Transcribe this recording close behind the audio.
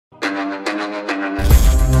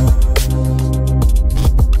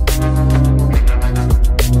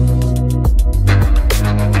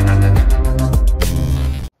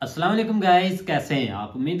अस्सलाम वालेकुम गाइस, कैसे हैं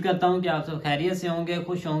आप? उम्मीद करता हूं कि आप सब खैरियत से होंगे,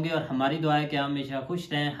 खुश होंगे और हमारी दुआ है कि आप हमेशा खुश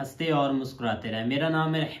रहें, हंसते और मुस्कुराते रहें। मेरा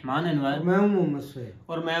नाम है रहमान अनवर, मैं हूं मोहम्मद सोहेल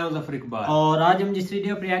और मैं हूं ज़फ़र इकबाल। और आज हम जिस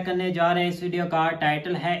वीडियो पर रिएक्ट करने जा रहे हैं, इस वीडियो का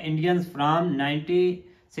टाइटल है Indians from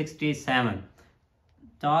 1967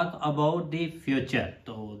 talk about the future.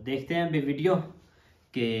 तो देखते हैं अभी वीडियो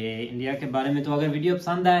कि इंडिया के बारे में। तो अगर वीडियो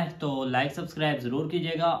पसंद आए तो लाइक सब्सक्राइब ज़रूर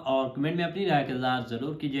कीजिएगा और कमेंट में अपनी राय का इज़हार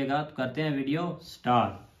ज़रूर कीजिएगा। तो करते हैं वीडियो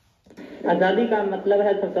स्टार्ट। आज़ादी का मतलब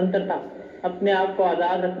है स्वतंत्रता, अपने आप को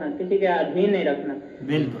आज़ाद रखना, किसी के अधीन नहीं रखना।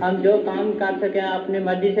 बिल्कुल, हम जो काम कर सके अपनी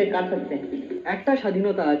मर्जी से कर सकते हैं। একটা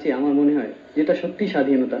স্বাধীনতা আছে আমার মনে হয়, যেটা সত্যি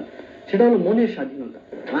স্বাধীনতা, সেটা হলো মনের স্বাধীনতা।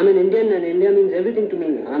 I'm an Indian and India means everything to me.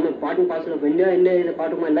 I'm a part and parcel of India. India is a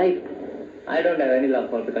part of my life. I don't have any love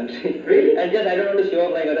for the country. Really? And just I don't want to show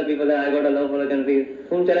off like other people that I got a love for the country.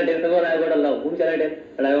 Whom shall I tell? Someone I got a love. Whom shall I tell?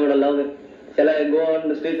 And I got a love. Shall I go on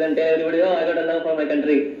the streets and tell everybody, oh, I got a love for my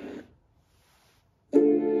country?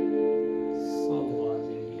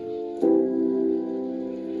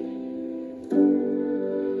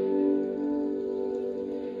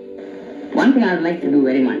 One thing I would like to do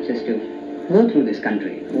very much is to go through this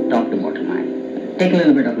country, top to bottom line, take a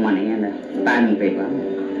little bit of money and a pad and paper,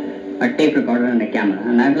 a tape recorder and a camera,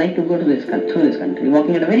 and I'd like to go to through this country,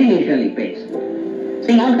 walking at a very leisurely pace,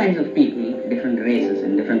 seeing all kinds of people, different races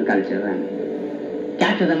and different cultures, and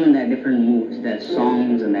capture them in their different moods, their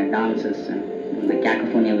songs and their dances, and the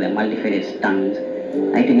cacophony of their multifarious tongues. I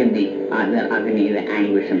like to get the agony, the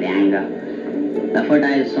anguish and the anger, the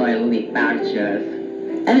fertile soil, the parched earth,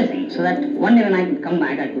 everything, so that one day when I could come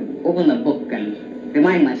back, I could open the book and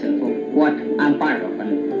remind myself of what I'm part of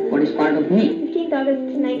and what is part of me. 15th August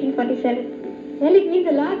 1947. Well, it means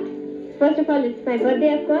a lot. First of all, it's my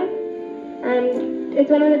birthday, of course, and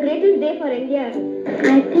it's one of the greatest days for India.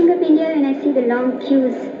 I think of India when I see the long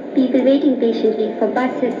queues, people waiting patiently for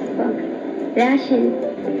buses, for ration.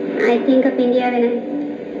 I think of India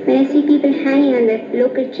when I see people hanging on the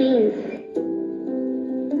local trains.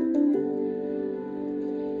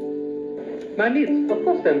 My needs, of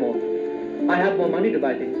course they're more. I have more money to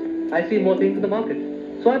buy things. I see more things in the market,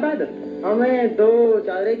 so I buy them. हमें 2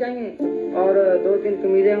 चादरें चाहिए और 2-3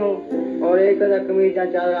 कमीजें हों और एक कमीज या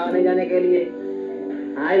चादर आने जाने के लिए.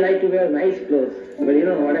 I like to wear nice clothes, but you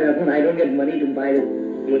know what happens? I don't get money to buy them.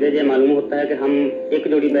 मुझे ये मालूम होता है कि हम एक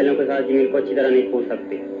जोड़ी बैलों के साथ जमीन को अच्छी तरह नहीं खोद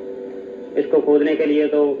सकते. इसको खोदने के लिए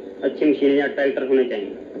तो अच्छी मशीनें या ट्रैक्टर होने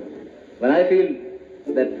चाहिए. When I feel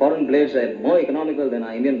that foreign blades are more economical than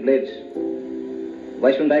our Indian blades, why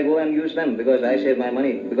shouldn't I go and use them? Because I save my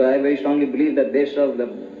money. Because I very strongly believe that they serve the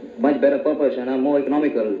much better purpose and are more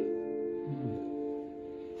economical.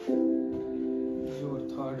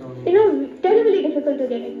 You know, terribly difficult to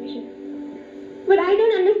get admission. But I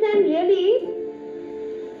don't understand really,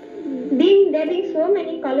 there being so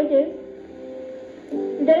many colleges,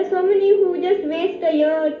 there are so many who just waste a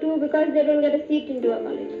year or two because they don't get a seat into a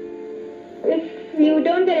college. If you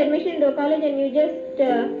don't get admission into a college and you just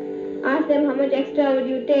ask them how much extra would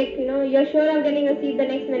you take, you know, you're sure of getting a seat the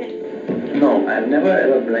next minute. No, I've never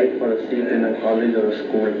ever bribed for a seat in a college or a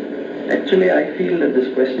school. Actually, I feel that this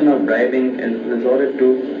question of bribing is resorted to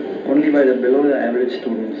only by the below the average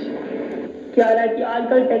students. क्या है कि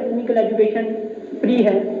आजकल technical education free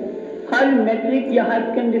है. हर matric या हर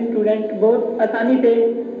secondary student बहुत आसानी से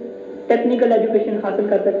technical education हासिल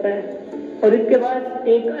कर सकता है और इसके बाद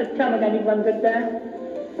एक अच्छा मैकेनिक बन सकता है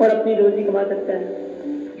और अपनी रोजी कमा सकता है.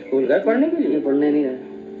 स्कूल गए पढ़ने के लिए? पढ़ने नहीं गए.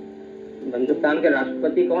 हिंदुस्तान के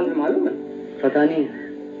राष्ट्रपति कौन है मालूम है? पता नहीं.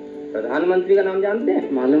 प्रधानमंत्री का नाम जानते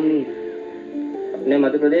हैं? मालूम नहीं. अपने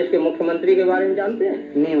मध्य प्रदेश के मुख्यमंत्री के बारे में जानते हैं?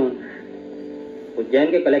 नहीं मालूम.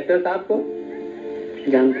 उज्जैन के कलेक्टर साहब को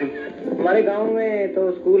जानता हूँ. हमारे गांव में तो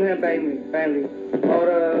स्कूल है प्राइमरी और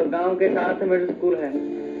गांव के साथ मिडिल स्कूल है.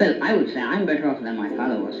 Well, I would say I'm better off than my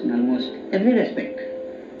father was in almost every respect.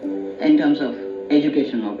 In terms of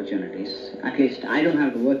educational opportunities. At least I don't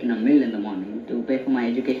have to work in a mill in the morning to pay for my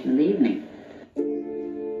education in the evening.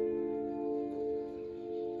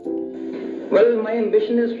 Well, my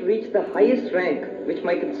ambition is to reach the highest rank which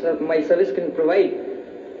my service can provide.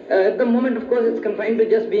 At the moment, of course, it's confined to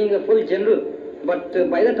just being a full general. But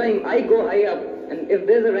by the time I go high up, and if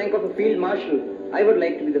there's a rank of a field marshal, I would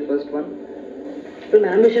like to be the first one. Well,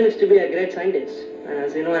 my ambition is to be a great scientist.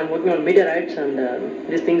 As you know, I'm working on meteorites and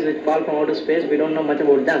these things which fall from outer space, we don't know much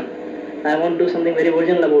about them. I want to do something very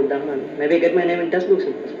original about them and maybe get my name in textbooks.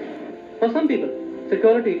 For some people,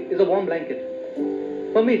 security is a warm blanket.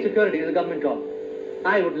 For me, security is a government job.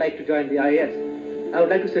 I would like to join the IAS. I would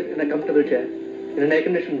like to sit in a comfortable chair, in an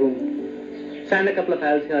air-conditioned room, sign a couple of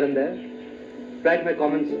files here and there, write my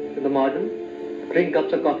comments in the margin, drink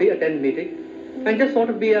cups of coffee, attend meeting, and just sort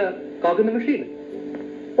of be a cog in the machine.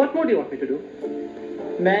 What more do you want me to do?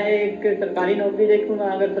 मैं एक सरकारी नौकरी देखूंगा,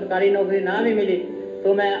 अगर सरकारी नौकरी ना भी मिली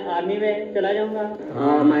तो मैं आर्मी में चला जाऊंगा.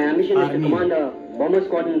 My ambition is to command a bomber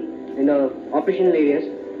squadron in the operational areas,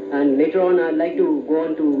 and later on I'd like to go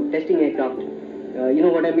on to testing aircraft. You know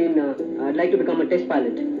what I mean? I'd like to become a test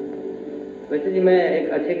pilot. वैसे जी मैं एक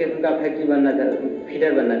अच्छे किस्म का factory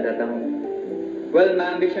feeder बनना चाहता हूँ. Well, my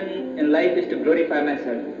ambition in life is to glorify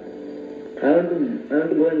myself. I want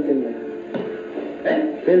to go in film line.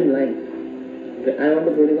 Film line. I want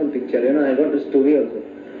to produce one picture. You know, I got a story also.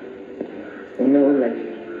 On my own life.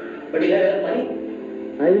 But you have money?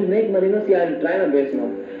 I will make money. No, see, I will try my best now.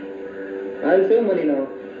 I will save money now.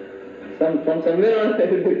 From somewhere on I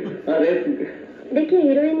will raise. देखिए,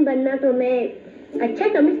 heroine बनना तो मैं अच्छा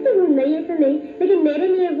समझती हूँ, नहीं ऐसा नहीं, लेकिन मेरे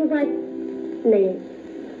लिए वो बात नहीं है.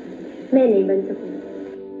 मैं नहीं बन सकूँ.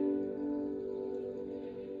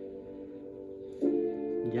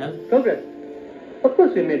 Yes. Progress. Of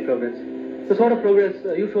course we made progress. The sort of progress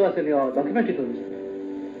you show us in your documentary films.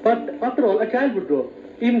 But after all, a child would grow,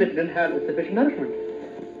 even if it didn't have sufficient nourishment.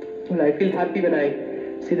 Well, I feel happy when I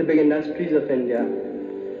see the big industries of India.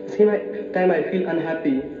 At the same time, I feel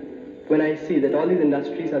unhappy when I see that all these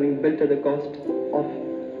industries are being built at the cost of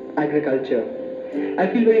agriculture. I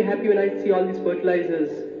feel very happy when I see all these fertilizers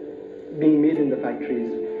being made in the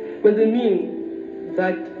factories. Well, they mean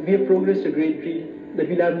that we have progressed a great deal, that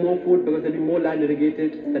we'll have more food because there'll be more land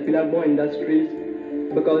irrigated, that we'll have more industries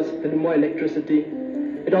because there'll be more electricity.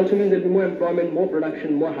 It also means there'll be more employment, more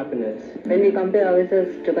production, more happiness. When we compare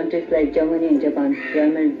ourselves to countries like Germany and Japan, we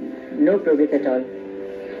have made no progress at all.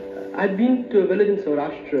 I'd been to a village in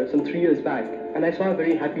Saurashtra some 3 years back, and I saw a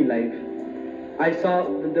very happy life. I saw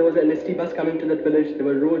that there was an ST bus coming to that village, there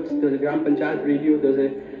were roads, there was a Gram Panchayat radio, there was a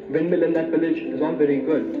windmill in that village. It was all very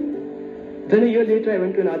good. Then a year later, I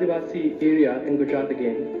went to an Adivasi area in Gujarat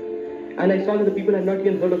again, and I saw that the people had not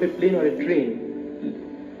even heard of a plane or a train.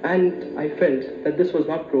 And I felt that this was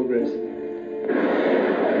not progress.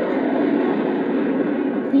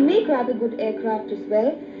 We make rather good aircraft as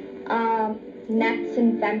well. Gnats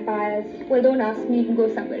and vampires. Well, don't ask me, you can go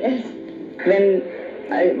somewhere else. When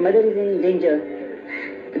a mother is in danger,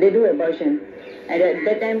 they do abortion, and at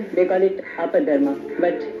that time they call it apadharma.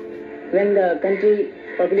 But when the country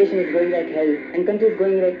population is going like hell and country is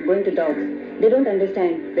going to dogs, they don't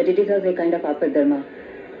understand that it is also a kind of apadharma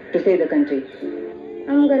to save the country.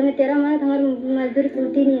 हम घर में 13 मर्द, हमारी मजदूरी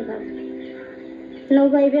पूरी नहीं है बस. 9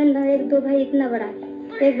 भाई बहन, 1 2 भाई इतना बड़ा,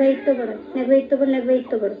 एक भाई इतना बड़ा, एक भाई इतना बड़ा, एक भाई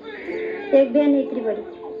इतना बड़ा, एक बहन इतनी बड़ी,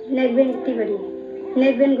 एक बहन इतनी बड़ी,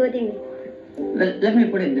 एक बहन गोदी में. Well, let me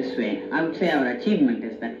put it this way. I would say our achievement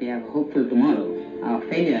is that we have a hopeful tomorrow. Our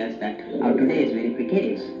failure is that our today is very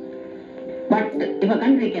precarious. But if a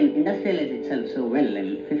country can industrialize itself so well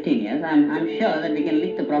in 15 years, I'm sure that we can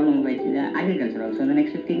lick the problem of agriculture also in the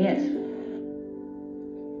next 15 years.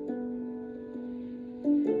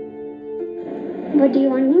 What do you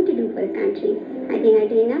want me to do for the country? I think I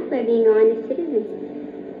do enough by being an honest citizen.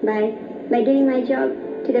 By doing my job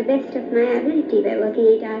to the best of my ability, by working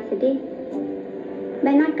 8 hours a day.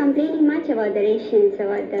 By not complaining much about the rations,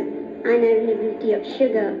 about the unavailability of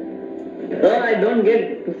sugar. No, I don't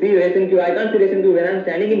get to see ration queue. I can't see ration queue when I'm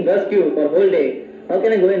standing in bus queue for a whole day. How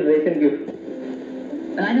can I go in ration queue?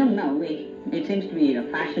 Well, I don't know. It seems to be a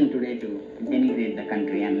fashion today to denigrate the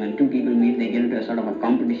country, and when two people meet, they get into a sort of a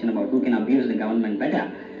competition about who can abuse the government better.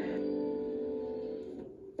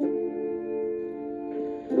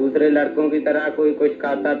 दूसरे लड़कों की तरह कोई कुछ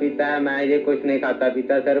खाता पीता है, मैं ये कुछ नहीं खाता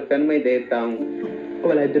पीता, सिर्फ फिल्म ही देखता हूँ.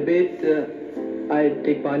 Well, I debate, I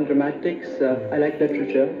take part in dramatics, I like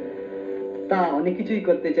literature. তা অনেক কিছুই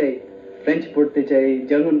করতে চাই. ফ্রেঞ্চ পড়তে চাই,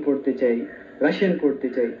 জার্মান পড়তে চাই, রাশিয়ান পড়তে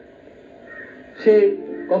চাই. সে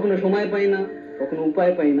কখনো সময় পাই না, কখনো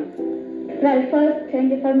উপায় পাই না. Well, first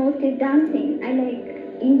and foremost is dancing. I like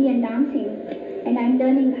Indian dancing, and I'm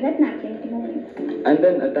learning Bharatanatyam at the moment. And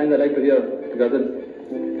then at times I like to hear ghazals.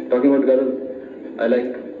 Talking about ghazals, I like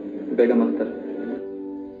Begum Akhtar.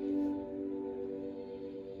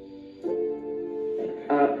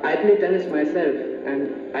 I play tennis myself, and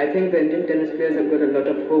I think the Indian tennis players have got a lot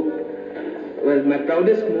of hope. Well, my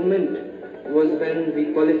proudest moment was when we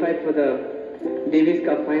qualified for the Davis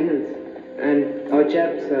Cup finals, and our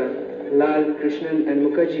chaps, Lal, Krishnan and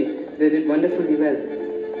Mukherjee, they did wonderfully well.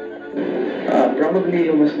 Probably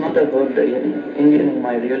you must not have heard the Indian whom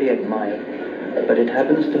I really admire, but it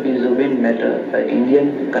happens to be Zubin Mehta, an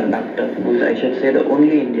Indian conductor, who is, I should say, the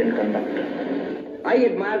only Indian conductor. I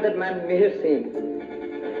admire that man Mihir Singh.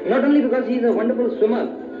 Not only because he is a wonderful swimmer,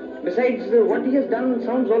 besides what he has done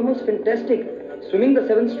sounds almost fantastic. Swimming the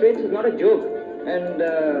 7 straights is not a joke, and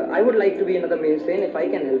I would like to be another Mason if I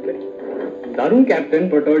can help it. দারুণ captain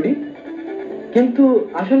Pataudi, কিন্তু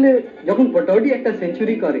আসলে যখন পটৌডি একটা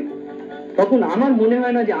century করে তখন আমার মনে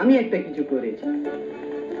হয় না যে আমি একটা কিছু করেছি।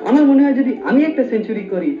 আমার মনে হয় যদি আমি একটা সেঞ্চুরি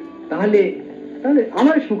করি তাহলে তাহলে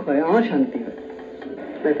আমার সুখ হয়, আমার শান্তি হয়।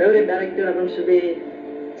 My favorite director happens to be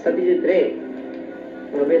Satyajit Ray.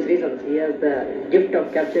 For obvious reasons, he has the gift of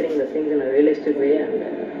capturing the things in a realistic way, and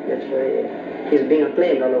that's why he's being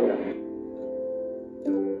acclaimed all over.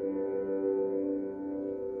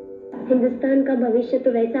 Hindustan का भविष्य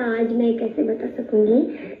तो वैसा आज मैं कैसे बता सकूंगी?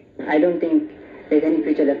 I don't think there's any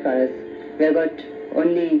future left for us. We have got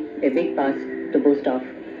only a big past to boast of.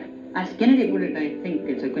 As Kennedy put it, I think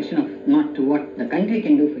it's a question of not to what the country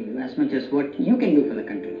can do for you as much as what you can do for the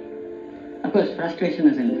country. Of course, frustration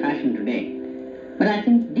is in fashion today. But I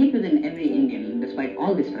think deep within every Indian, despite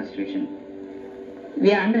all this frustration, we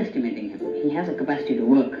are underestimating him. He has a capacity to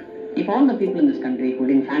work. If all the people in this country who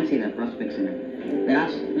didn't fancy their prospects in him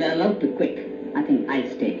were allowed to quit, I think I'll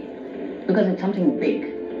stay. Because it's something big.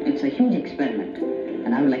 It's a huge experiment.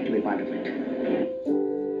 And I would like to be part of it.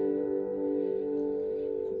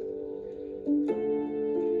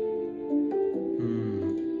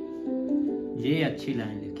 ये अच्छी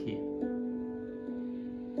line लिखी है।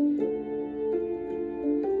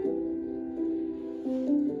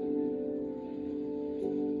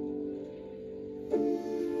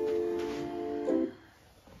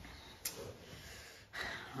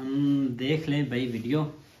 हम देख लें भाई video.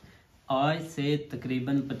 आज से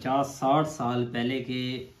तकरीबन 50-60 साल पहले के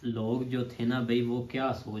लोग जो थे ना भाई, वो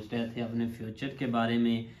क्या सोच रहे थे अपने फ्यूचर के बारे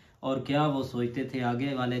में, और क्या वो सोचते थे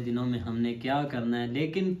आगे वाले दिनों में हमने क्या करना है।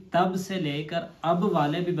 लेकिन तब से लेकर अब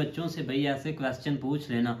वाले भी बच्चों से भाई ऐसे क्वेश्चन पूछ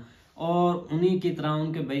लेना और उन्हीं की तरह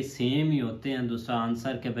उनके भाई सेम ही होते हैं दूसरा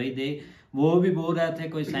आंसर के भाई दे। वो भी बोल रहे थे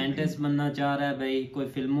कोई साइंटिस्ट बनना चाह रहा है भाई, कोई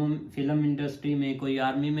फिल्म इंडस्ट्री में, कोई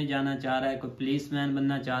आर्मी में जाना चाह रहा है, कोई पुलिसमैन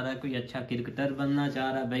बनना चाह रहा है, कोई अच्छा क्रिकेटर बनना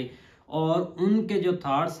चाह रहा है भाई। और उनके जो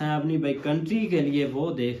थॉट्स हैं अपनी भाई कंट्री के लिए,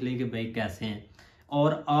 वो देख लें कि भाई कैसे हैं।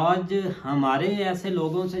 और आज हमारे ऐसे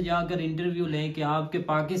लोगों से जाकर इंटरव्यू लें कि आपके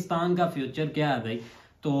पाकिस्तान का फ्यूचर क्या है भाई,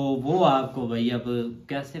 तो वो आपको भाई अब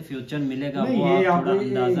कैसे फ्यूचर मिलेगा वो ये आप थोड़ा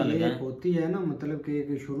अंदाजा लगाएं। होती है ना, मतलब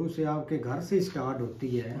कि शुरू से आपके घर से स्टार्ट होती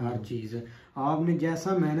है हर चीज़। आपने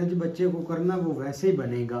जैसा मैनेज बच्चे को करना वो वैसे ही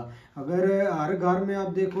बनेगा। अगर हर घर में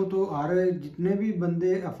आप देखो तो हर जितने भी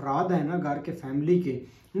बंदे अफराद हैं ना घर के फैमिली के,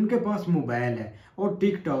 उनके पास मोबाइल है और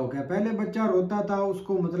टिकटॉक है। पहले बच्चा रोता था,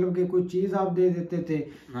 उसको मतलब कि कोई चीज़ आप दे देते थे,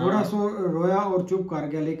 थोड़ा सा रोया और चुप कर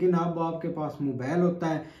गया। लेकिन अब आपके पास मोबाइल होता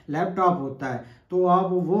है, लैपटॉप होता है, तो आप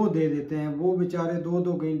वो दे देते हैं। वो बेचारे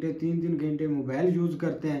 2-2 घंटे 3-3 घंटे मोबाइल यूज़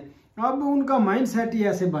करते हैं। अब उनका माइंड सेट ही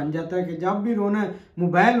ऐसे बन जाता है कि जब भी रोना है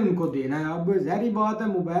मोबाइल उनको देना है। अब ज़ाहिर बात है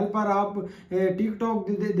मोबाइल पर आप टिकटॉक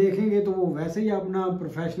देखेंगे तो वो वैसे ही अपना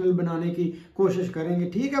प्रोफेशनल बनाने की कोशिश करेंगे।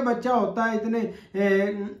 ठीक है, बच्चा होता है, इतने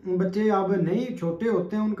बच्चे अब नहीं छोटे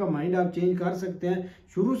होते हैं, उनका माइंड आप चेंज कर सकते हैं।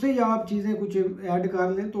 शुरू से ही आप चीज़ें कुछ ऐड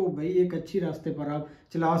कर लें तो भाई एक अच्छी रास्ते पर आप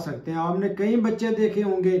चला सकते हैं। आपने कई बच्चे देखे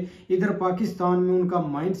होंगे इधर पाकिस्तान में, उनका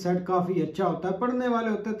माइंड सेट काफ़ी अच्छा होता है, पढ़ने वाले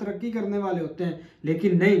होते हैं, तरक्की करने वाले होते हैं,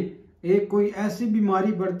 लेकिन नहीं, एक कोई ऐसी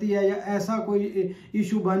बीमारी बढ़ती है या ऐसा कोई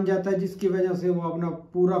इशू बन जाता है जिसकी वजह से वो अपना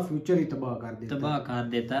पूरा फ्यूचर ही तबाह कर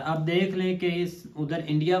देता है। अब देख लें कि इस उधर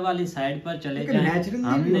इंडिया वाली साइड पर चले जाएं,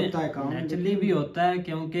 नेचुरली भी होता है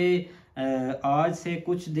क्योंकि आज से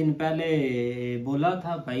कुछ दिन पहले बोला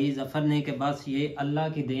था भाई जफर ने कि बस ये अल्लाह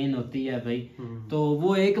की देन होती है भाई। तो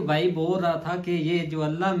वो एक भाई बोल रहा था कि ये जो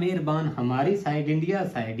अल्लाह मेहरबान हमारी साइड इंडिया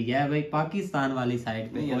साइड ही है भाई, पाकिस्तान वाली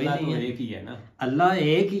साइड पे कोई नहीं है। एक ही है ना, अल्लाह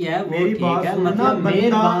एक ही है, वो ठीक है, मतलब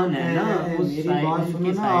मेहरबान है ना उस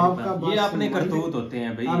साइड। ये अपने करतूत होते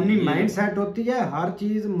हैं भाई, अपनी माइंड सेट होती है हर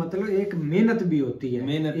चीज, मतलब एक मेहनत भी होती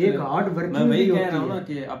है, एक हार्ड वर्किंग भी होती है। मैं वही कह रहा हूँ ना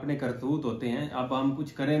कि अपने करतूत होते हैं। अब हम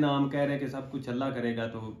कुछ करें ना, हम कह रहे हैं कि सब कुछ अल्लाह करेगा,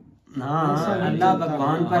 तो हाँ अल्लाह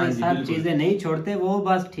भगवान पर ये सब चीजें नहीं छोड़ते, वो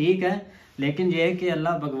बस ठीक है। लेकिन ये है कि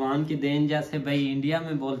अल्लाह भगवान की देन, जैसे भाई इंडिया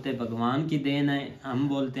में बोलते भगवान की देन है, हम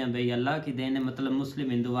बोलते हैं भाई अल्लाह की देन है, मतलब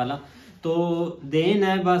मुस्लिम हिंदू वाला तो देन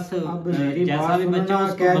है बस। जैसा भी बच्चा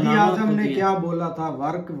उसको बनाना। आज़म ने क्या बोला था,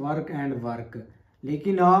 वर्क वर्क एंड वर्क,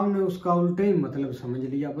 लेकिन आपने उसका उल्टे ही मतलब समझ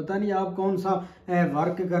लिया। पता नहीं आप कौन सा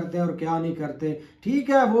वर्क करते हैं और क्या नहीं करते। ठीक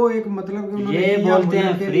है, वो एक मतलब कि उन्होंने ये बोलते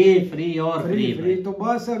हैं फ्री और फ्री। तो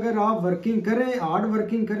बस अगर आप वर्किंग करें, हार्ड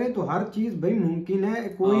वर्किंग करें तो हर चीज भाई मुमकिन है।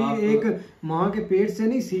 कोई एक माँ के पेट से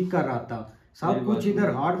नहीं सीख कर आता, सब कुछ इधर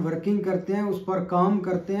हार्ड वर्किंग करते हैं, उस पर काम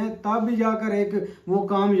करते हैं, तब भी जाकर एक वो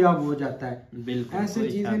कामयाब हो जाता है। बिल्कुल ऐसे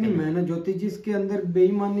चीजें नहीं मेहनत होती, जिसके अंदर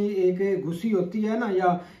बेईमानी एक घुसी होती है ना,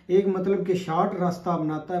 या एक मतलब कि शॉर्ट रास्ता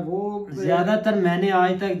अपनाता है, वो ज्यादातर मैंने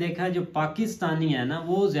आज तक देखा है जो पाकिस्तानी है ना,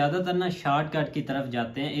 वो ज्यादातर ना शॉर्टकट की तरफ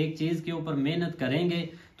जाते हैं। एक चीज के ऊपर मेहनत करेंगे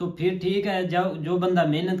तो फिर ठीक है, जब जो बंदा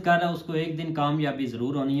मेहनत कर रहा है उसको एक दिन कामयाबी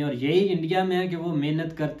जरूर होनी है। और यही इंडिया में है कि वो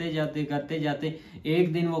मेहनत करते जाते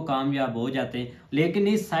एक दिन वो कामयाब हो जाते हैं। लेकिन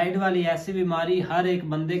इस साइड वाली ऐसी बीमारी हर एक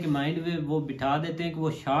बंदे के माइंड में वो बिठा देते हैं कि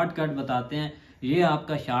वो शॉर्टकट बताते हैं, ये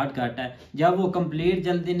आपका शॉर्टकट है। जब वो कंप्लीट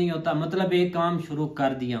जल्दी नहीं होता, मतलब एक काम शुरू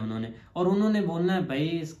कर दिया उन्होंने और उन्होंने बोलना है भाई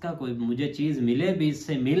इसका कोई मुझे चीज मिले भी,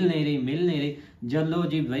 इससे मिल नहीं रही, चलो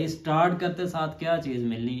जी भाई स्टार्ट करते साथ क्या चीज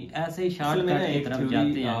मिलनी, ऐसे ही शॉर्टकट की तरफ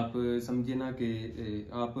जाते हैं। आप समझे ना कि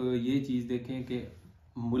आप ये चीज देखें कि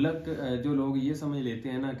मुल्क, जो लोग ये समझ लेते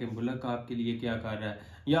हैं ना कि मुल्क आपके लिए क्या कर रहा है,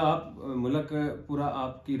 या आप मुल्क पूरा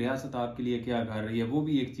आपकी रियासत आपके लिए क्या कर रही है, वो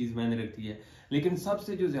भी एक चीज मैंने रखती है। लेकिन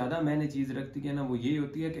सबसे जो ज्यादा मैंने चीज रखती है ना, वो ये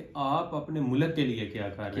होती है कि आप अपने मुल्क के लिए क्या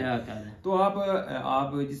कर रहे हैं। तो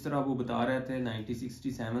आप जिस तरह वो बता रहे थे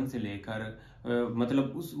 1967 से लेकर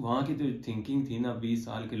मतलब उस वहाँ की जो थिंकिंग थी ना, 20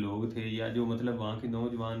 साल के लोग थे, या जो मतलब वहाँ के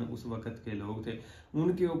नौजवान उस वक्त के लोग थे,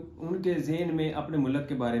 उनके ज़हन में अपने मुल्क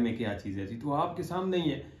के बारे में क्या चीज़ें थी, तो आपके सामने ही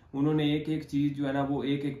है। उन्होंने एक एक चीज़ जो है ना, वो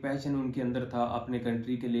एक एक पैशन उनके अंदर था अपने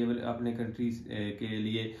कंट्री के लेवल, अपने कंट्री के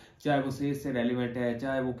लिए, चाहे वो सेहत से रेलिवेंट है,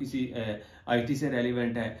 चाहे वो किसी IT से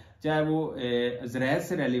रेलिवेंट है, चाहे वो ज़राअत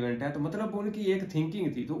से रेलिवेंट है। तो मतलब उनकी एक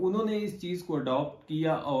थिंकिंग थी, तो उन्होंने इस चीज़ को अडॉप्ट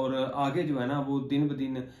किया और आगे जो है ना वो दिन ब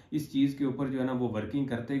दिन इस चीज़ के ऊपर जो है ना वो वर्किंग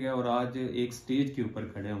करते गए और आज एक स्टेज के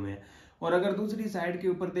ऊपर खड़े हुए हैं। और अगर दूसरी साइड के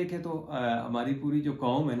ऊपर देखें तो हमारी पूरी जो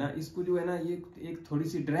कौम है ना, इसको जो है ना ये एक थोड़ी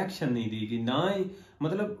सी डायरेक्शन नहीं दी गई ना। ही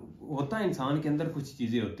मतलब होता है इंसान के अंदर कुछ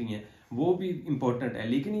चीज़ें होती हैं वो भी इम्पोर्टेंट है,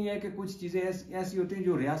 लेकिन ये है कि कुछ चीज़ें ऐसी होती हैं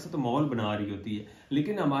जो रियासत माहौल बना रही होती है।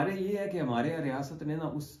 लेकिन हमारे ये है कि हमारे रियासत ने ना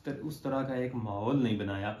उस तरह का एक माहौल नहीं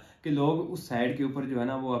बनाया कि लोग उस साइड के ऊपर जो है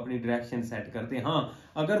ना वो अपनी डायरेक्शन सेट करते हैं। हाँ,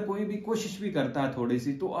 अगर कोई भी कोशिश भी करता है थोड़ी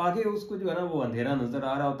सी, तो आगे उसको जो है ना वो अंधेरा नजर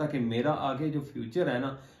आ रहा होता है कि मेरा आगे जो फ्यूचर है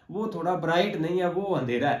ना वो थोड़ा ब्राइट नहीं है, वो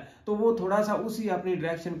अंधेरा है। तो वो थोड़ा सा उसी अपनी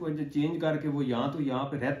डायरेक्शन को चेंज करके वो यहाँ तो यहाँ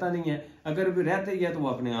पे रहता नहीं है, अगर भी रहता ही है तो वो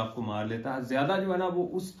अपने आप को मार लेता है। ज्यादा जो है ना वो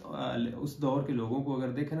उस दौर के लोगों को अगर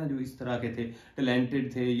देखे ना, जो इस तरह के थे,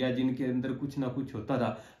 टैलेंटेड थे, या जिनके अंदर कुछ ना कुछ होता था,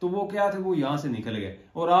 तो वो क्या थे, वो यहाँ से निकल गए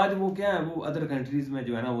और आज वो क्या है, वो अदर कंट्रीज में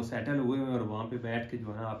जो है ना वो सेटल हुए हैं और वहाँ पे बैठ के जो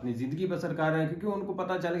है ना अपनी जिंदगी बसर कर रहे हैं, क्योंकि उनको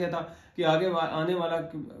पता चल गया था कि आगे आने वाला,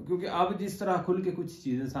 क्योंकि अब जिस तरह खुल के कुछ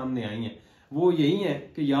चीजें सामने आई हैं वो यही है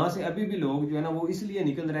कि यहाँ से अभी भी लोग जो है ना वो इसलिए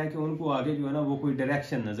निकल रहे हैं कि उनको आगे जो है ना वो कोई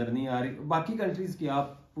डायरेक्शन नजर नहीं आ रही। बाकी कंट्रीज की,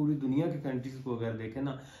 आप पूरी दुनिया की कंट्रीज को अगर देखें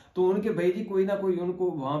ना, तो उनके भाई जी कोई ना कोई उनको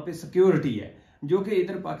वहाँ पे सिक्योरिटी है, जो कि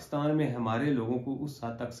इधर पाकिस्तान में हमारे लोगों को उस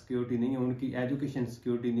हद तक सिक्योरिटी नहीं है। उनकी एजुकेशन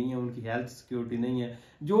सिक्योरिटी नहीं है, उनकी हेल्थ सिक्योरिटी नहीं है।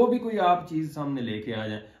 जो भी कोई आप चीज़ सामने लेके आ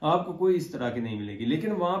जाए आपको कोई इस तरह की नहीं मिलेगी।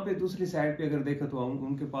 लेकिन वहाँ पे दूसरी साइड पे अगर देखें तो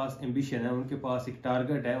उनके पास एम्बिशन है, उनके पास एक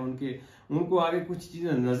टारगेट है, उनको आगे कुछ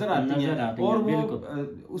चीज़ें नजर आती हैं और वो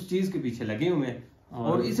उस चीज़ के पीछे लगे हुए हैं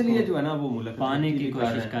और इसलिए जो है ना वो मुल्क पाने की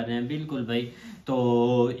कोशिश कर रहे हैं। बिल्कुल भाई,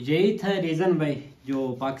 तो यही था रीज़न भाई, जो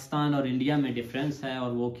पाकिस्तान और इंडिया में डिफरेंस है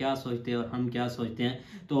और वो क्या सोचते हैं और हम क्या सोचते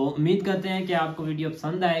हैं। तो उम्मीद करते हैं कि आपको वीडियो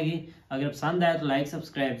पसंद आएगी। अगर पसंद आए तो लाइक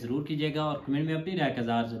सब्सक्राइब ज़रूर कीजिएगा और कमेंट में अपनी राय का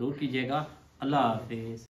इज़हार ज़रूर कीजिएगा। अल्लाह हाफिज़।